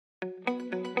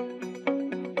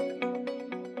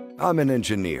I'm an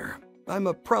engineer. I'm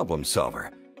a problem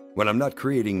solver. When I'm not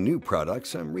creating new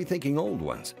products, I'm rethinking old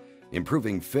ones,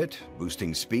 improving fit,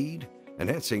 boosting speed,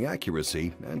 enhancing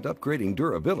accuracy, and upgrading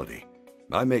durability.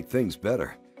 I make things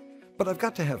better. But I've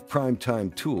got to have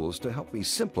prime-time tools to help me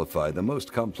simplify the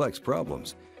most complex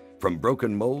problems, from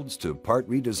broken molds to part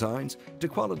redesigns to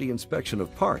quality inspection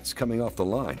of parts coming off the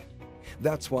line.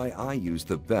 That's why I use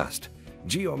the best.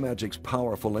 Geomagic's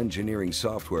powerful engineering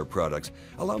software products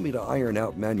allow me to iron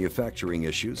out manufacturing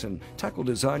issues and tackle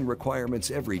design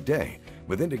requirements every day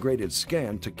with integrated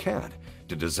scan to CAD,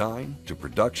 to design, to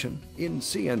production, in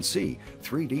CNC,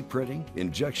 3D printing,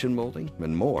 injection molding,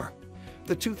 and more.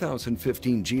 The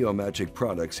 2015 Geomagic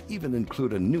products even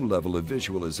include a new level of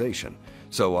visualization,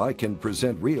 so I can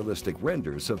present realistic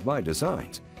renders of my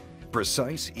designs.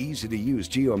 Precise, easy-to-use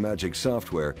Geomagic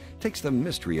software takes the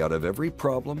mystery out of every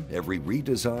problem, every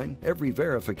redesign, every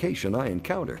verification I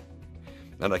encounter.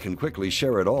 And I can quickly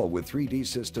share it all with 3D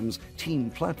Systems' Team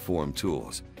Platform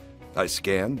tools. I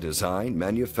scan, design,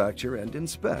 manufacture, and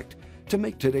inspect to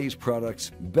make today's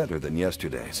products better than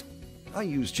yesterday's. I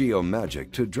use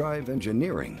Geomagic to drive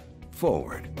engineering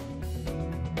forward.